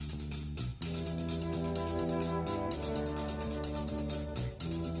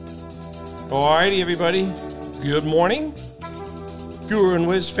Alrighty, everybody. Good morning. Guru and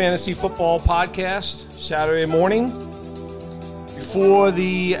Wiz Fantasy Football Podcast, Saturday morning. Before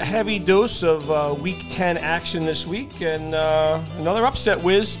the heavy dose of Week 10 action this week, and another upset,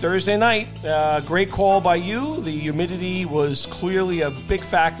 Wiz, Thursday night. Great call by you. The humidity was clearly a big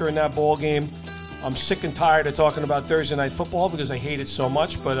factor in that ball game. I'm sick and tired of talking about Thursday night football because I hate it so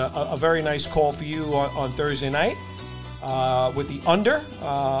much, but a very nice call for you on Thursday night. With the under,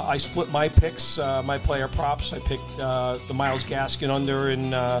 I split my picks, my player props. I picked the Myles Gaskin under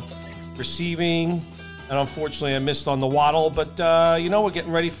in receiving, and unfortunately I missed on the Waddle. But, we're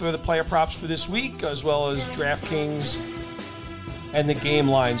getting ready for the player props for this week, as well as DraftKings and the game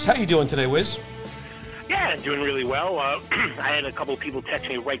lines. How you doing today, Wiz? Yeah, doing really well. I had a couple of people text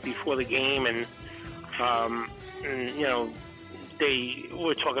me right before the game, and they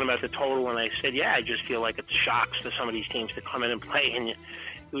were talking about the total, and I said, yeah, I just feel like it's shocks for some of these teams to come in and play, and it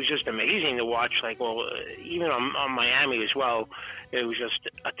was just amazing to watch. Even on Miami as well, it was just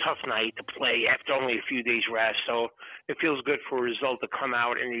a tough night to play after only a few days rest, so it feels good for a result to come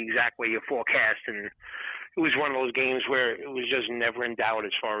out in the exact way you forecast, and it was one of those games where it was just never in doubt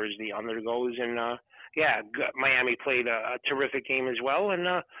as far as the under goes, and Miami played a terrific game as well,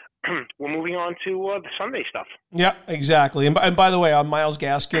 and we're moving on to the Sunday stuff. Yeah, exactly. And by the way, on Myles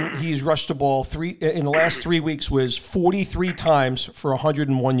Gaskin, he's rushed the ball in the last 3 weeks was 43 times for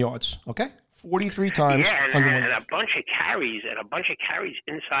 101 yards. Okay, 43 times. Yeah, and a bunch of carries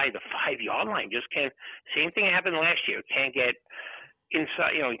inside the 5-yard line. Just can't. Same thing happened last year. Can't get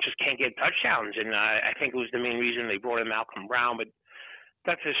inside. Just can't get touchdowns. And I think it was the main reason they brought in Malcolm Brown, but.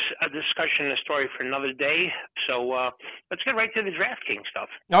 That's a discussion, a story for another day. So let's get right to the DraftKings stuff.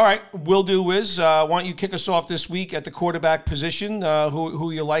 All right, will do, Wiz. Why don't you kick us off this week at the quarterback position? Who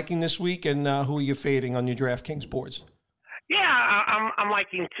are you liking this week, and who are you fading on your DraftKings boards? Yeah,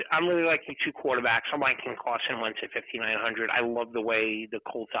 I'm really liking two quarterbacks. I'm liking Carson Wentz at 5,900. I love the way the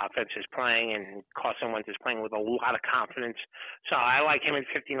Colts offense is playing, and Carson Wentz is playing with a lot of confidence. So I like him at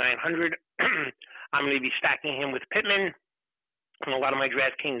 5,900. I'm going to be stacking him with Pittman in a lot of my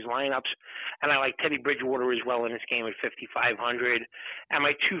DraftKings lineups, and I like Teddy Bridgewater as well in this game at 5,500. And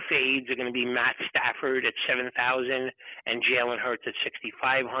my two fades are going to be Matt Stafford at 7,000 and Jalen Hurts at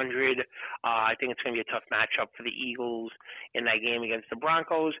 6,500. I think it's going to be a tough matchup for the Eagles in that game against the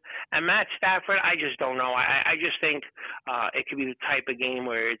Broncos. And Matt Stafford, I just don't know. I just think it could be the type of game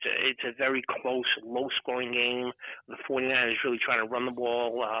where it's a very close, low-scoring game. The 49ers really trying to run the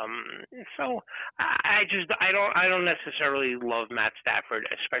ball. So I don't necessarily love Matt Stafford,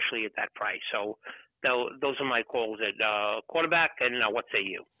 especially at that price. So those are my calls at quarterback. And what say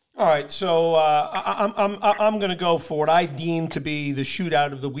you? All right, so I'm going to go for what I deem to be the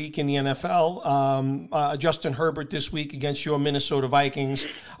shootout of the week in the NFL. Justin Herbert this week against your Minnesota Vikings.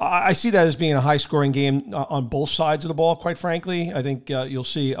 I see that as being a high-scoring game on both sides of the ball, quite frankly. I think you'll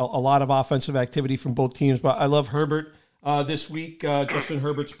see a lot of offensive activity from both teams, but I love Herbert this week. Justin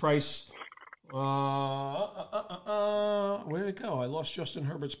Herbert's price. Where did it go? I lost Justin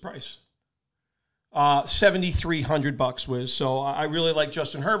Herbert's price. $7,300 Wiz. So I really like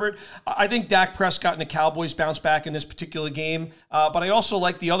Justin Herbert. I think Dak Prescott and the Cowboys bounce back in this particular game. But I also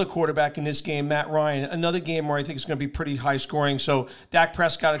like the other quarterback in this game, Matt Ryan. Another game where I think it's going to be pretty high scoring. So Dak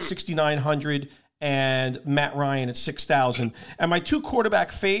Prescott at 6,900 and Matt Ryan at 6,000. And my two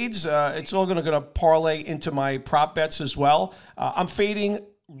quarterback fades, it's all going to parlay into my prop bets as well. I'm fading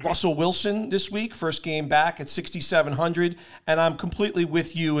Russell Wilson this week, first game back at 6,700, and I'm completely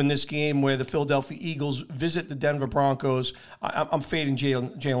with you in this game where the Philadelphia Eagles visit the Denver Broncos. I'm fading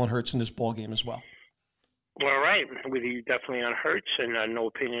Jalen Hurts in this ball game as well. All right, with you definitely on Hurts and no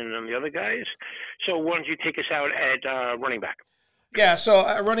opinion on the other guys. So why don't you take us out at running back? Yeah,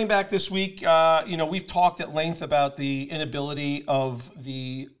 so running back this week, we've talked at length about the inability of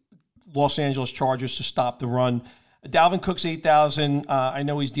the Los Angeles Chargers to stop the run. Dalvin Cook's 8,000. I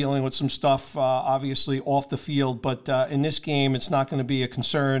know he's dealing with some stuff, obviously, off the field, but in this game, it's not going to be a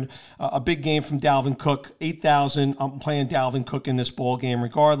concern. A big game from Dalvin Cook, 8,000. I'm playing Dalvin Cook in this ball game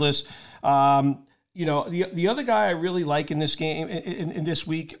regardless. The other guy I really like in this game, in this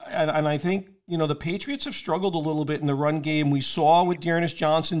week, and I think, the Patriots have struggled a little bit in the run game. We saw what Dearness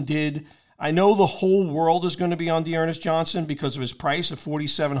Johnson did. I know the whole world is going to be on Dearness Johnson because of his price of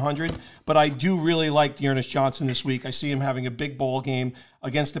 $4,700, but I do really like Dearness Johnson this week. I see him having a big ball game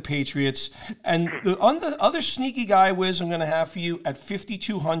against the Patriots. And the other sneaky guy, Wiz, I'm going to have for you at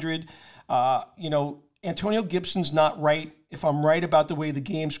 $5,200. Antonio Gibson's not right. If I'm right about the way the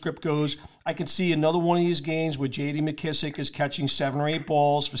game script goes, I could see another one of these games where J.D. McKissick is catching 7 or 8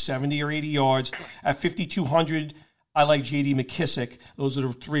 balls for 70 or 80 yards at $5,200. I like J.D. McKissick. Those are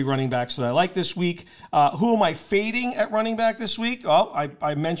the three running backs that I like this week. Who am I fading at running back this week? Oh,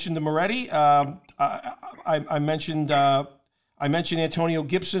 I mentioned them already. I mentioned Antonio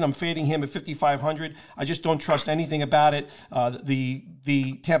Gibson. I'm fading him at 5,500. I just don't trust anything about it.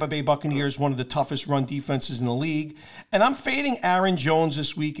 The Tampa Bay Buccaneers, one of the toughest run defenses in the league. And I'm fading Aaron Jones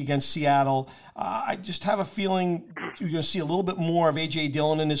this week against Seattle. I just have a feeling you're going to see a little bit more of A.J.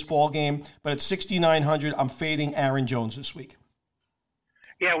 Dillon in this ball game. But at 6,900, I'm fading Aaron Jones this week.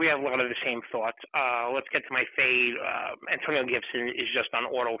 Yeah, we have a lot of the same thoughts. Let's get to my fade. Antonio Gibson is just on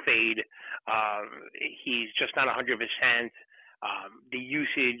auto fade. He's just not 100%. The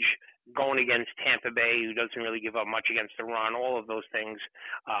usage going against Tampa Bay, who doesn't really give up much against the run, all of those things.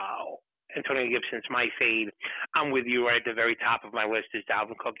 Antonio Gibson's my fade. I'm with you. Right at the very top of my list is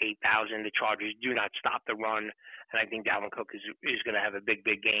Dalvin Cook, 8,000. The Chargers do not stop the run, and I think Dalvin Cook is going to have a big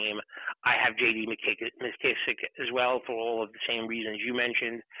game. I have J.D. McKissick as well for all of the same reasons you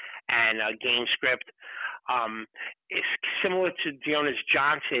mentioned, and game script. It's similar to Deonis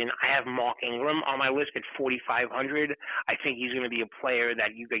Johnson. I have Mark Ingram on my list at 4,500. I think he's going to be a player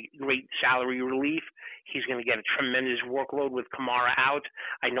that you get great salary relief. He's going to get a tremendous workload with Kamara out.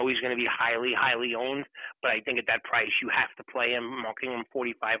 I know he's going to be highly, highly owned, but I think at that price you have to play him. Mark Ingram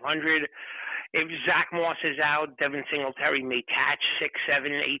 4,500. If Zach Moss is out, Devin Singletary may catch 6, 7,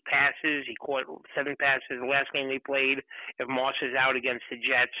 8 passes. He caught 7 passes the last game they played. If Moss is out against the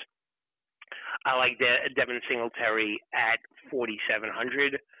Jets, I like Devin Singletary at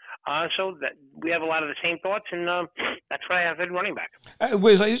 4,700. So that we have a lot of the same thoughts, and that's what I have at running back.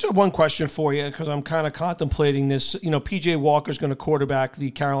 Wiz, I just have one question for you because I'm kind of contemplating this. You know, P.J. Walker's going to quarterback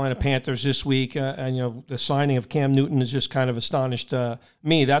the Carolina Panthers this week, and, you know, the signing of Cam Newton has just kind of astonished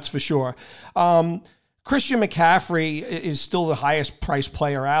me, that's for sure. Christian McCaffrey is still the highest priced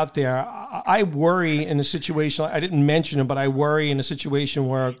player out there. I worry in a situation, I didn't mention it, but I worry in a situation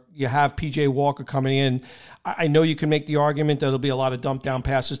where you have P.J. Walker coming in. I know you can make the argument that there'll be a lot of dump down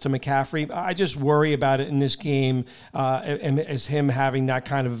passes to McCaffrey. I just worry about it in this game as him having that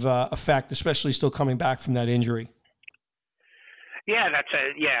kind of effect, especially still coming back from that injury. Yeah,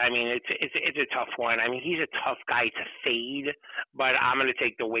 I mean, it's a tough one. I mean, he's a tough guy to fade, but I'm going to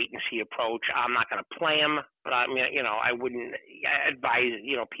take the wait and see approach. I'm not going to play him, but I mean, you know, I wouldn't advise,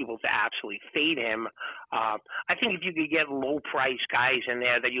 you know, people to absolutely fade him. I think if you could get low price guys in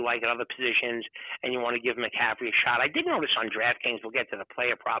there that you like at other positions and you want to give McCaffrey a shot. I did notice on DraftKings, we'll get to the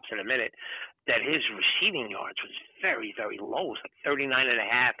player props in a minute, that his receiving yards was very, very low. It's like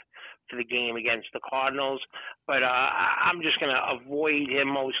 39.5 for the game against the Cardinals, but I'm just going to avoid him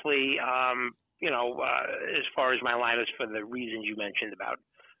mostly, as far as my lineups for the reasons you mentioned about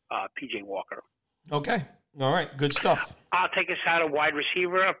P.J. Walker. Okay. All right. Good stuff. I'll take us out of wide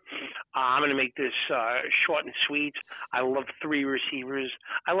receiver. I'm going to make this short and sweet. I love 3 receivers.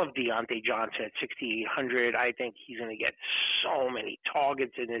 I love Deontay Johnson at 6,800. I think he's going to get so many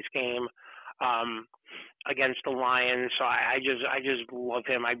targets in this game. Against the Lions, so I just love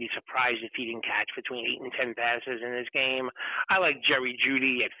him. I'd be surprised if he didn't catch between 8 and 10 passes in this game. I like Jerry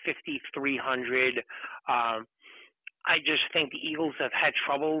Jeudy at 5,300. I just think the Eagles have had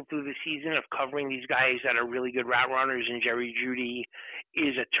trouble through the season of covering these guys that are really good route runners, and Jerry Jeudy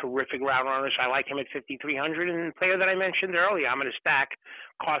is a terrific route runner, so I like him at 5,300. And the player that I mentioned earlier, I'm going to stack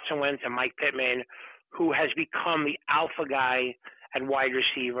Carson Wentz and Mike Pittman, who has become the alpha guy at wide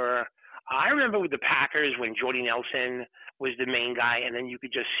receiver. I remember with the Packers when Jordy Nelson was the main guy, and then you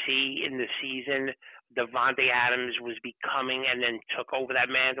could just see in the season Devontae Adams was becoming and then took over that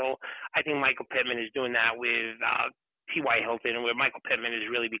mantle. I think Michael Pittman is doing that with T.Y. Hilton, where Michael Pittman has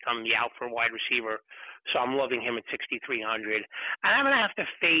really become the alpha wide receiver. So I'm loving him at 6,300. And I'm going to have to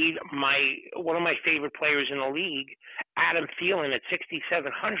fade one of my favorite players in the league, Adam Thielen, at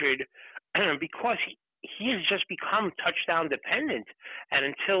 6,700, because he has just become touchdown dependent. And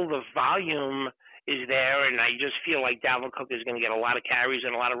until the volume is there, and I just feel like Dalvin Cook is going to get a lot of carries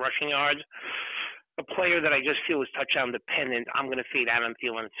and a lot of rushing yards, a player that I just feel is touchdown dependent, I'm going to fade Adam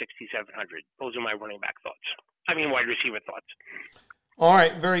Thielen at 6,700. Those are my wide receiver thoughts. All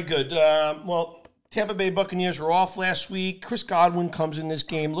right, very good. Tampa Bay Buccaneers were off last week. Chris Godwin comes in this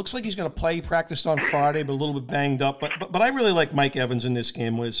game. Looks like he's going to play. He practiced on Friday, but a little bit banged up. But I really like Mike Evans in this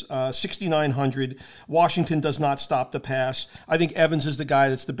game. Was 6,900. Washington does not stop the pass. I think Evans is the guy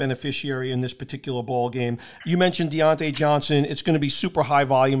that's the beneficiary in this particular ball game. You mentioned Deontay Johnson. It's going to be super high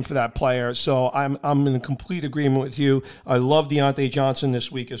volume for that player. So I'm in complete agreement with you. I love Deontay Johnson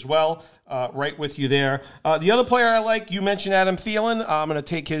this week as well. Right with you there. The other player I like, you mentioned Adam Thielen. I'm going to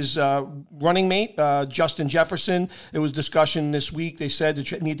take his running mate, Justin Jefferson. There was discussion this week. They said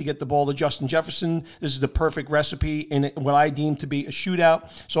they need to get the ball to Justin Jefferson. This is the perfect recipe in what I deem to be a shootout.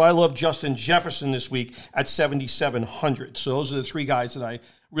 So I love Justin Jefferson this week at 7,700. So those are the three guys that I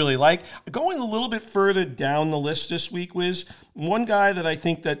really like. Going a little bit further down the list this week, Wiz, one guy that I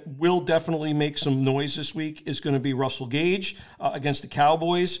think that will definitely make some noise this week is going to be Russell Gage against the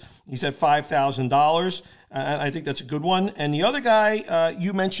Cowboys. He's at $5,000. And I think that's a good one. And the other guy,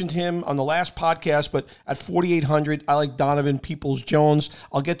 you mentioned him on the last podcast, but at 4,800, I like Donovan Peoples-Jones.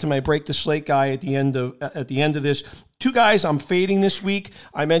 I'll get to my break the slate guy at the end of this. Two guys I'm fading this week.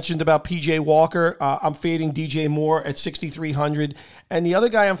 I mentioned about P.J. Walker. I'm fading DJ Moore at 6,300. And the other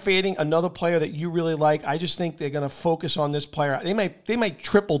guy I'm fading, another player that you really like. I just think they're going to focus on this player. They might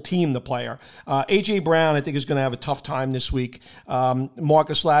triple team the player. A.J. Brown, I think, is going to have a tough time this week.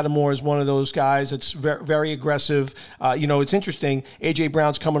 Marcus Lattimore is one of those guys that's very, very aggressive. It's interesting. A.J.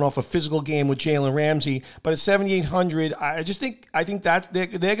 Brown's coming off a physical game with Jalen Ramsey, but at 7,800, I think that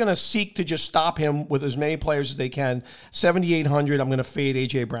they're going to seek to just stop him with as many players as they can. 7,800, I'm going to fade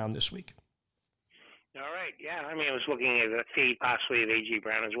A.J. Brown this week. All right, yeah. I was looking at a fade possibly of A.J.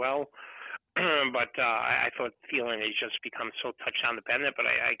 Brown as well, but I thought Thielen has just become so touchdown dependent, but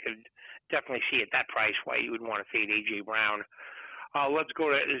I could definitely see at that price why you would want to fade A.J. Brown. Let's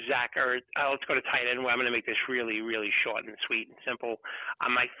go to Zach Ertz. Let's go to tight end. I'm going to make this really, really short and sweet and simple.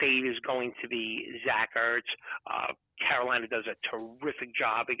 My fade is going to be Zach Ertz. Carolina does a terrific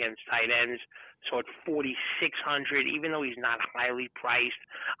job against tight ends. So at 4,600, even though he's not highly priced,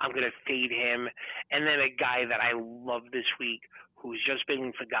 I'm going to fade him. And then a guy that I love this week who's just been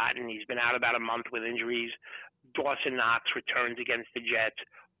forgotten. He's been out about a month with injuries. Dawson Knox returns against the Jets,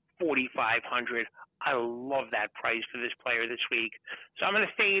 4,500. I love that price for this player this week. So I'm going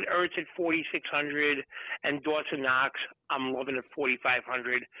to fade Ertz at 4,600 and Dawson Knox, I'm loving at 4,500.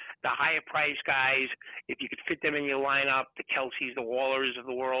 The higher price guys, if you could fit them in your lineup, the Kelce's, the Wallers of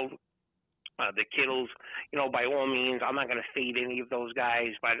the world, the Kittles, by all means, I'm not going to fade any of those guys,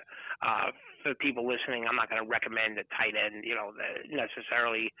 but for people listening, I'm not going to recommend a tight end,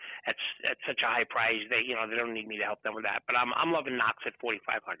 necessarily at such a high price. They don't need me to help them with that. But I'm loving Knox at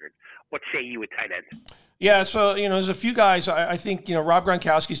 4,500. What say you at tight end? Yeah, so, there's a few guys. I think, Rob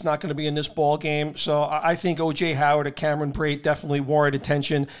Gronkowski's not going to be in this ball game. So I think O.J. Howard and Cameron Brate definitely warrant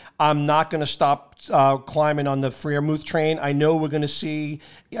attention. I'm not going to stop climbing on the Freiermuth train. I know we're going to see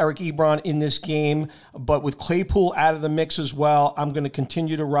Eric Ebron in this game, but with Claypool out of the mix as well, I'm going to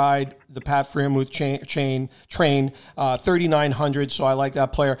continue to ride the Pat Freiermuth train, 3,900, so I like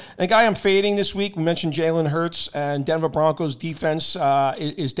that player. And the guy I'm fading this week, we mentioned Jalen Hurts, and Denver Broncos defense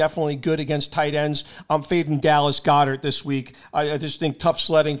is definitely good against tight ends. I'm fading Dallas Goedert this week. I just think tough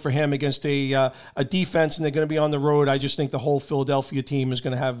sledding for him against a defense, and they're going to be on the road. I just think the whole Philadelphia team is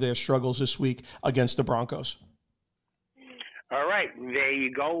going to have their struggles this week against the Broncos. All right, there you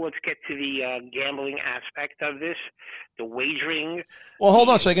go. Let's get to the gambling aspect of this, the wagering. Well, hold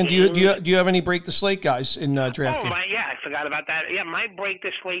on a second. Do you have any break the slate guys in DraftKings? I forgot about that. Yeah, my break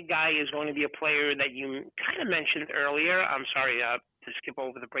the slate guy is going to be a player that you kind of mentioned earlier. I'm sorry to skip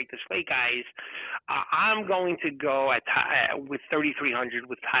over the break the slate guys. I'm going to go with 3,300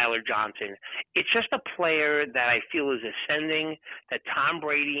 with Tyler Johnson. It's just a player that I feel is ascending, that Tom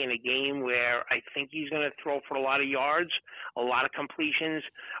Brady in a game where I think he's going to throw for a lot of yards, a lot of completions,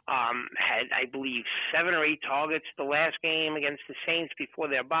 had, I believe, 7 or 8 targets the last game against the Saints before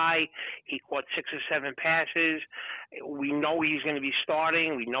their bye. He caught 6 or 7 passes. We know he's going to be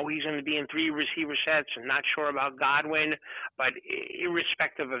starting. We know he's going to be in 3 receiver sets. I'm not sure about Godwin, but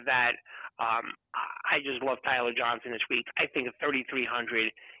irrespective of that, I just love Tyler Johnson this week. I think at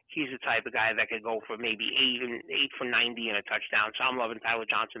 3,300, he's the type of guy that could go for maybe 8 for 90 and a touchdown. So I'm loving Tyler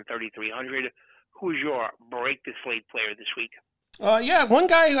Johnson, 3,300. Who's your break the slate player this week? One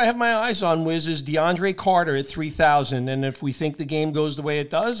guy who I have my eyes on, Wiz, is DeAndre Carter at 3,000. And if we think the game goes the way it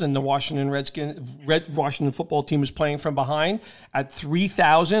does and the Washington football team is playing from behind at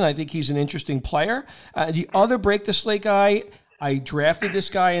 3,000, I think he's an interesting player. The other break the slate guy, I drafted this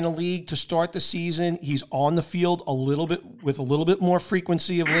guy in a league to start the season. He's on the field with a little bit more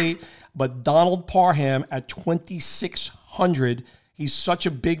frequency of late, but Donald Parham at 2,600. He's such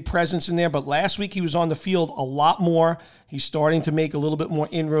a big presence in there, but last week he was on the field a lot more. He's starting to make a little bit more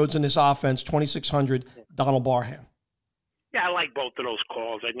inroads in this offense. 2,600, Donald Parham. Yeah, I like both of those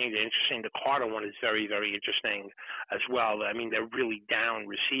calls. I think they're interesting. The Carter one is very, very interesting as well. I mean, they're really down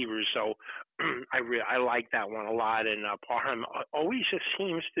receivers, so I like that one a lot. And Parham always just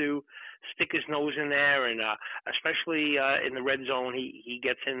seems to stick his nose in there, and especially in the red zone, he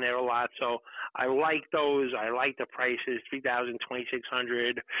gets in there a lot. So I like those. I like the prices, 3,000,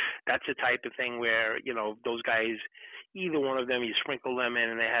 2,600. That's the type of thing where those guys. Either one of them, you sprinkle them in,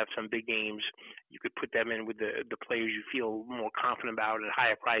 and they have some big games. You could put them in with the players you feel more confident about at a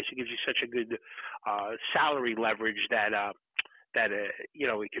higher price. It gives you such a good salary leverage that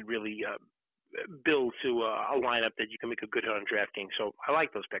it could really build to a lineup that you can make a good hit on drafting. So I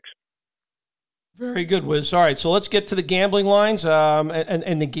like those picks. Very good, Wiz. All right, so let's get to the gambling lines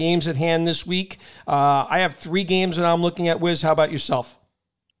and the games at hand this week. I have 3 games that I'm looking at, Wiz. How about yourself?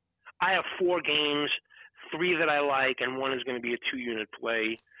 I have 4 games. 3 that I like, and 1 is going to be a 2-unit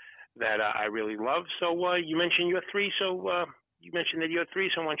play that I really love. So you mentioned you have 3, so you mentioned that you have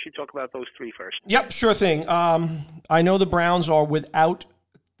 3, so why don't you talk about those 3 first? Yep, sure thing. I know the Browns are without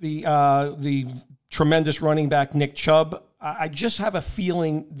the tremendous running back Nick Chubb. I just have a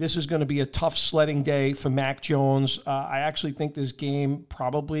feeling this is going to be a tough sledding day for Mac Jones. I actually think this game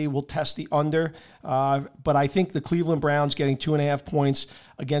probably will test the under, but I think the Cleveland Browns getting 2.5 points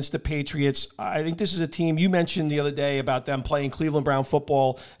against the Patriots. I think this is a team, you mentioned the other day about them playing Cleveland Brown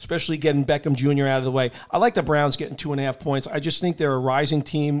football, especially getting Beckham Jr. out of the way. I like the Browns getting 2.5 points. I just think they're a rising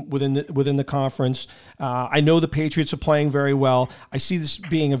team within the conference. I know the Patriots are playing very well. I see this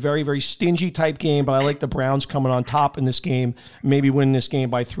being a very, very stingy type game, but I like the Browns coming on top in this game, maybe winning this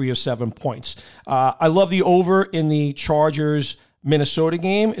game by 3 or 7 points. I love the over in the Chargers Minnesota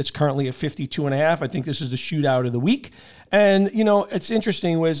game. It's currently at 52.5. I think this is the shootout of the week. And, it's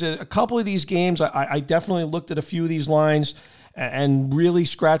interesting, was a couple of these games, I definitely looked at a few of these lines and really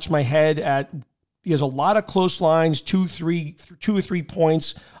scratched my head at, there's a lot of close lines, 2 or 3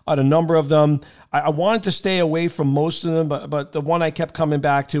 points on a number of them. I wanted to stay away from most of them, but the one I kept coming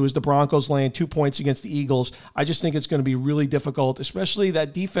back to is the Broncos laying 2 points against the Eagles. I just think it's going to be really difficult, especially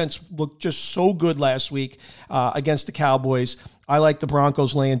that defense looked just so good last week against the Cowboys. I like the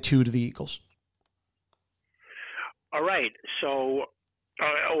Broncos laying 2 to the Eagles. All right, so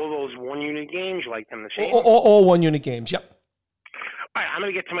all those 1-unit games, you like them the same? All 1-unit games, yep. All right, I'm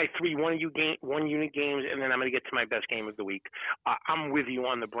going to get to my 3 1-unit games, and then I'm going to get to my best game of the week. I'm with you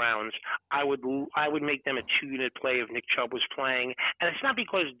on the Browns. I would make them a 2-unit play if Nick Chubb was playing, and it's not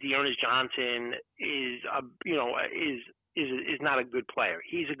because D'Ernest Johnson is not a good player.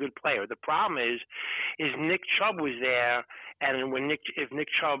 He's a good player. The problem is Nick Chubb was there, and if Nick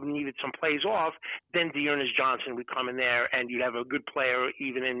Chubb needed some plays off, then D'Ernest Johnson would come in there, and you'd have a good player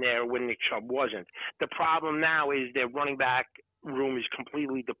even in there when Nick Chubb wasn't. The problem now is their running back room is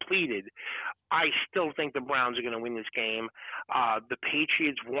completely depleted. I still think the Browns are going to win this game. The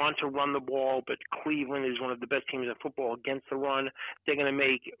Patriots want to run the ball, but Cleveland is one of the best teams in football against the run. They're going to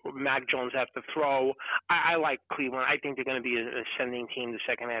make Mac Jones have to throw. I like Cleveland. I think they're going to be an ascending team the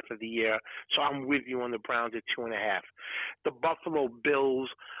second half of the year. So I'm with you on the Browns at 2.5. The Buffalo Bills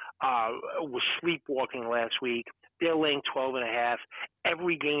were sleepwalking last week. They're laying 12.5.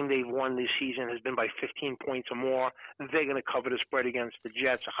 Every game they've won this season has been by 15 points or more. They're going to cover the spread against the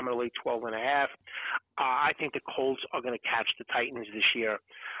Jets. I'm going to lay 12.5. I think the Colts are going to catch the Titans this year,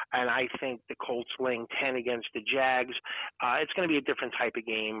 and I think the Colts laying 10 against the Jags. It's going to be a different type of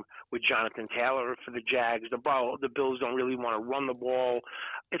game with Jonathan Taylor for the Jags. The Bills don't really want to run the ball.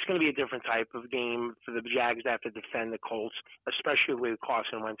 It's going to be a different type of game for the Jags that have to defend the Colts, especially with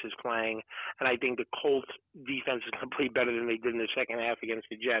Carson Wentz is playing. And I think the Colts defense is going to play better than they did in the second half against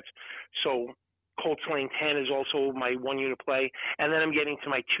the Jets. So Colts laying 10 is also my 1-unit play. And then I'm getting to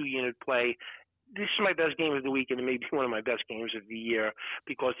my 2-unit play. This is my best game of the week, and it may be one of my best games of the year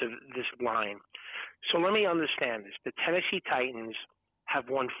because of this line. So let me understand this. The Tennessee Titans have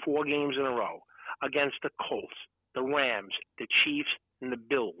won 4 games in a row against the Colts, the Rams, the Chiefs, and the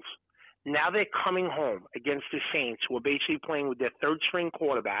Bills. Now they're coming home against the Saints, who are basically playing with their third-string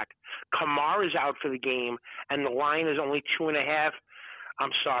quarterback. Kamara is out for the game, and the line is only 2.5.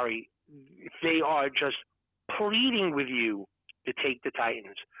 I'm sorry. They are just pleading with you to take the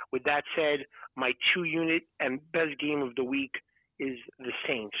Titans. With that said, my 2-unit and best game of the week is the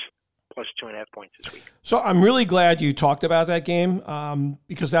Saints, plus 2.5 points this week. So I'm really glad you talked about that game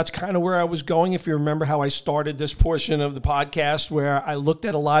because that's kind of where I was going. If you remember how I started this portion of the podcast, where I looked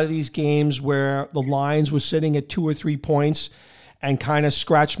at a lot of these games where the lines were sitting at 2 or 3 points and kind of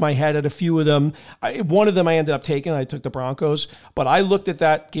scratched my head at a few of them. One of them I ended up taking. I took the Broncos. But I looked at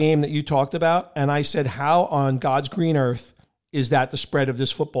that game that you talked about, and I said, how on God's green earth is that the spread of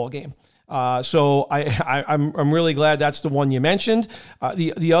this football game. So I'm really glad that's the one you mentioned.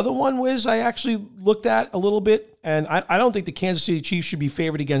 The other one was I actually looked at a little bit, and I don't think the Kansas City Chiefs should be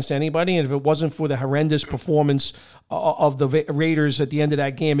favored against anybody. And if it wasn't for the horrendous performance of the Raiders at the end of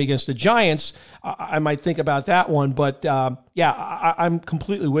that game against the Giants, I might think about that one. But I'm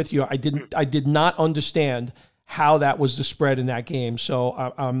completely with you. I did not understand how that was the spread in that game. So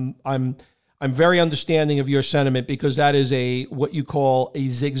I'm very understanding of your sentiment, because that is what you call a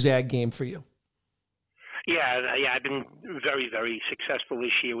zigzag game for you. Yeah, I've been very, very successful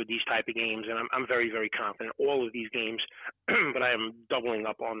this year with these type of games, and I'm very, very confident in all of these games. But I am doubling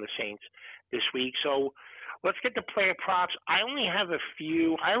up on the Saints this week. So let's get to player props. I only have a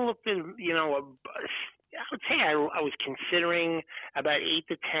few. I looked at, I would say I was considering about 8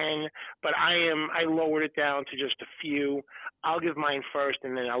 to 10, but I lowered it down to just a few. I'll give mine first,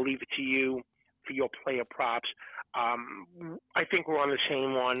 and then I'll leave it to you for your player props. I think we're on the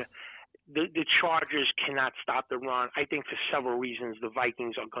same one. The Chargers cannot stop the run. I think for several reasons the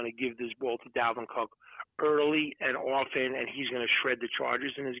Vikings are going to give this ball to Dalvin Cook early and often, and he's going to shred the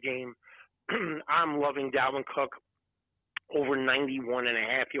Chargers in this game. I'm loving Dalvin Cook over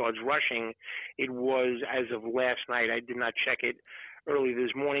 91.5 yards rushing. It was, as of last night, I did not check it early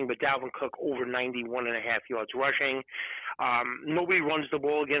this morning, but Dalvin Cook over 91.5 yards rushing. Nobody runs the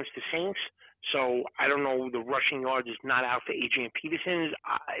ball against the Saints, so I don't know. The rushing yards is not out for Adrian Peterson.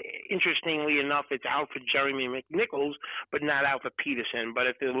 Interestingly enough, it's out for Jeremy McNichols, but not out for Peterson. But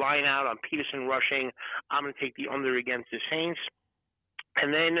if they line out on Peterson rushing, I'm going to take the under against the Saints.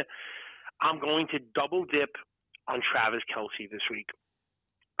 And then I'm going to double dip on Travis Kelce this week.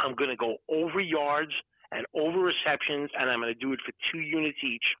 I'm going to go over yards and over receptions, and I'm going to do it for 2 units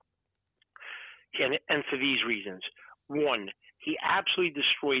each. And for these reasons. 1, he absolutely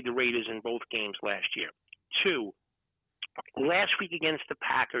destroyed the Raiders in both games last year. 2, last week against the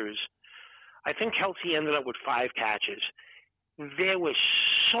Packers, I think Kelce ended up with 5 catches. There were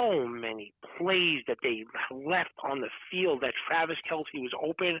so many plays that they left on the field that Travis Kelce was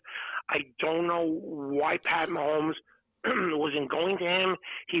open. I don't know why Pat Mahomes wasn't going to him.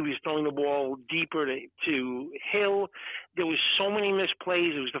 He was throwing the ball deeper to Hill. There was so many missed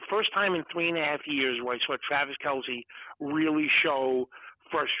plays. It was the first time in 3.5 years where I saw Travis Kelce really show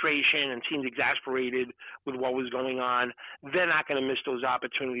frustration and seemed exasperated with what was going on. They're not going to miss those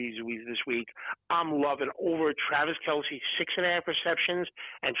opportunities this week. I'm loving over Travis Kelce, 6.5 receptions,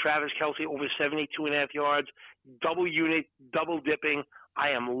 and Travis Kelce over 72.5 yards, double unit, double dipping.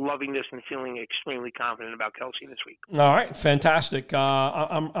 I am loving this and feeling extremely confident about Kelce this week. All right, fantastic.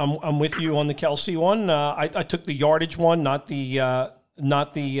 I'm with you on the Kelce one. I took the yardage one, not the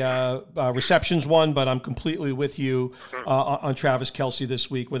receptions one, but I'm completely with you on Travis Kelce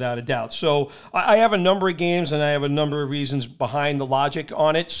this week, without a doubt. So I have a number of games, and I have a number of reasons behind the logic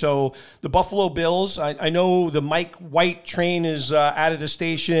on it. So the Buffalo Bills, I know the Mike White train is out of the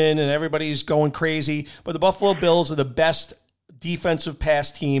station and everybody's going crazy, but the Buffalo Bills are the best defensive pass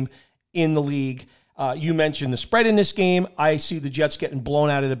team in the league. You mentioned the spread in this game. I see the Jets getting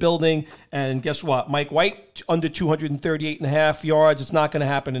blown out of the building. And guess what? Mike White, under 238.5 yards. It's not going to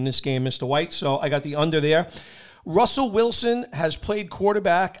happen in this game, Mr. White. So I got the under there. Russell Wilson has played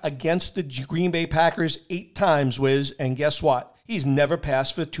quarterback against the Green Bay Packers 8 times, Wiz. And guess what? He's never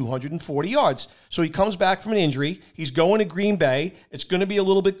passed for 240 yards. So he comes back from an injury. He's going to Green Bay. It's going to be a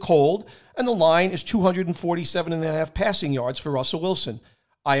little bit cold. And the line is 247.5 passing yards for Russell Wilson.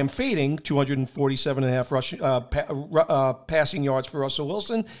 I am fading 247.5 passing yards for Russell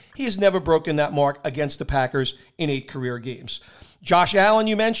Wilson. He has never broken that mark against the Packers in 8 career games. Josh Allen,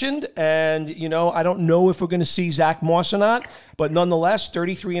 you mentioned, and, I don't know if we're going to see Zach Moss or not, but nonetheless,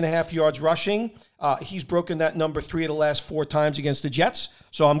 33.5 yards rushing. He's broken that number 3 of the last 4 times against the Jets,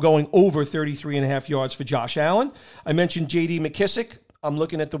 so I'm going over 33.5 yards for Josh Allen. I mentioned J.D. McKissick. I'm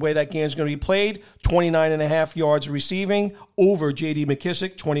looking at the way that game's going to be played. 29.5 yards receiving over J.D.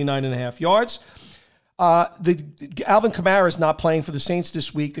 McKissick, 29.5 yards. Alvin Kamara is not playing for the Saints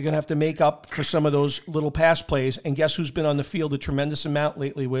this week. They're going to have to make up for some of those little pass plays. And guess who's been on the field a tremendous amount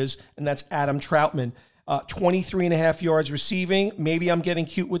lately, Wiz? And that's Adam Troutman. 23.5 yards receiving. Maybe I'm getting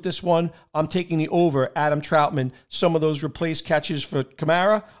cute with this one. I'm taking the over, Adam Troutman. Some of those replaced catches for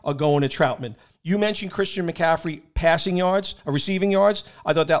Kamara are going to Troutman. You mentioned Christian McCaffrey receiving yards.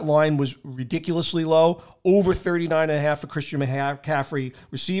 I thought that line was ridiculously low. Over 39.5 for Christian McCaffrey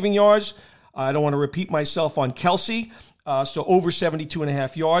receiving yards. I don't want to repeat myself on Kelce. So over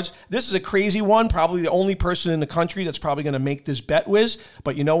 72.5 yards. This is a crazy one. Probably the only person in the country that's probably going to make this bet, Wiz.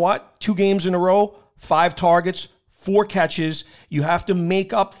 But you know what? 2 games in a row, 5 targets, 4 catches. You have to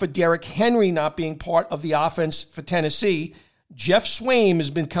make up for Derrick Henry not being part of the offense for Tennessee. Jeff Swaim has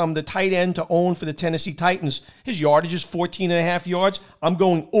become the tight end to own for the Tennessee Titans. His yardage is 14.5 yards. I'm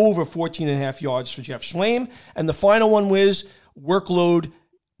going over 14.5 yards for Jeff Swaim. And the final one was workload.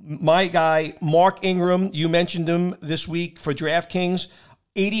 My guy, Mark Ingram, you mentioned him this week for DraftKings,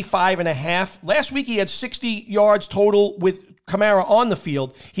 85.5. Last week he had 60 yards total with Kamara on the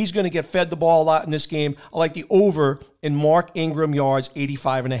field. He's going to get fed the ball a lot in this game. I like the over in Mark Ingram yards,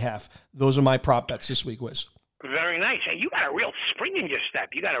 85.5. Those are my prop bets this week, Wiz. Very nice. Hey, you got a real spring in your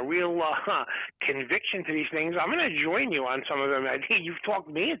step. You got a real conviction to these things. I'm going to join you on some of them. I think you've talked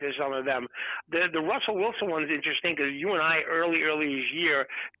me into some of them. The Russell Wilson one's interesting because you and I early this year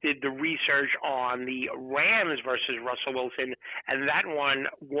did the research on the Rams versus Russell Wilson, and that one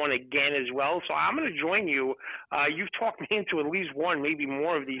won again as well. So I'm going to join you. You've talked me into at least one, maybe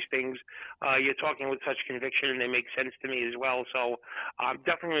more of these things. You're talking with such conviction, and they make sense to me as well. So I'm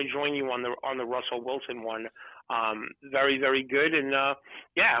definitely going to join you on the Russell Wilson one. Very, very good. And, I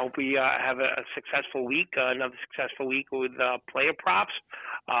hope we have a successful week, another successful week with player props.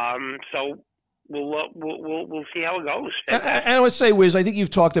 So we'll see how it goes. And I would say, Wiz, I think you've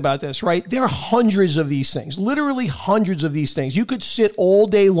talked about this, right? There are hundreds of these things, literally hundreds of these things. You could sit all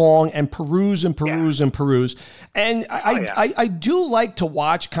day long and peruse and peruse and peruse. And I do like to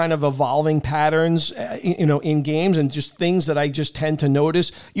watch kind of evolving patterns, in games and just things that I just tend to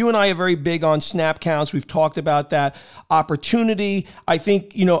notice. You and I are very big on snap counts. We've talked about that. Opportunity. I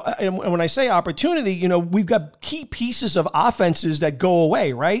think, and when I say opportunity, we've got key pieces of offenses that go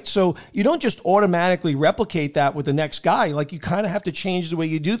away, right? So you don't just automatically replicate that with the next guy. Like, you kind of have to change the way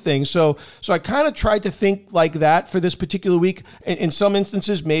you do things. So I kind of tried to think like that for this particular week. In some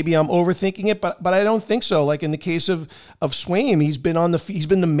instances, maybe I'm overthinking it, but I don't think so. Like in the case of Swaim, he's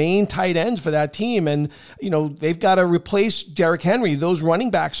been the main tight end for that team, and they've got to replace Derrick Henry. Those running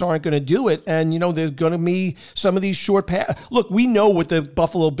backs aren't going to do it, and there's going to be some of these short pass. Look, we know what the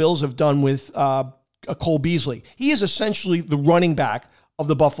Buffalo Bills have done with Cole Beasley. He is essentially the running back of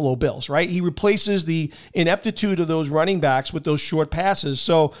the Buffalo Bills, right? He replaces the ineptitude of those running backs with those short passes.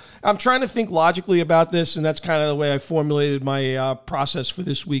 So I'm trying to think logically about this, and that's kind of the way I formulated my process for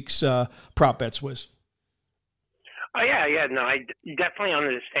this week's prop bets, Wiz. Oh, yeah. No, I definitely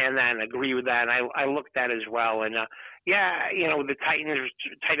understand that and agree with that. And I looked at it as well. And, the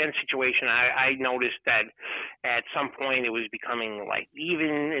tight end situation, I noticed that at some point it was becoming like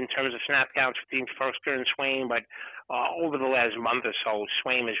even in terms of snap counts between Firkser and Swaim, but over the last month or so,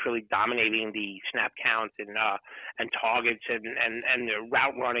 Swaim is really dominating the snap count and targets and the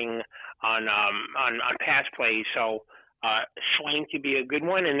route running on pass plays. So Swaim could be a good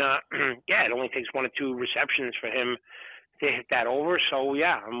one, and it only takes one or two receptions for him to hit that over. So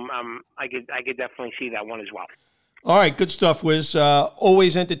I could definitely see that one as well. All right, good stuff, Wiz.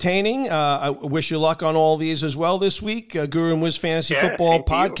 Always entertaining. I wish you luck on all these as well this week. Guru and Wiz Fantasy Football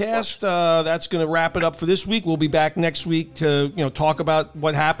Podcast. That's going to wrap it up for this week. We'll be back next week to talk about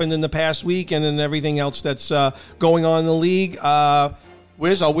what happened in the past week and then everything else that's going on in the league.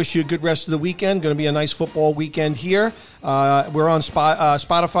 Wiz, I'll wish you a good rest of the weekend. Going to be a nice football weekend here. We're on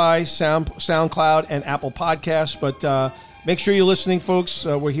Spotify, SoundCloud, and Apple Podcasts. But make sure you're listening, folks.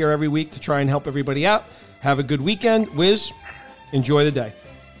 We're here every week to try and help everybody out. Have a good weekend. Wiz, enjoy the day.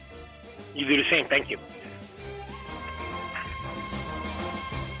 You do the same. Thank you.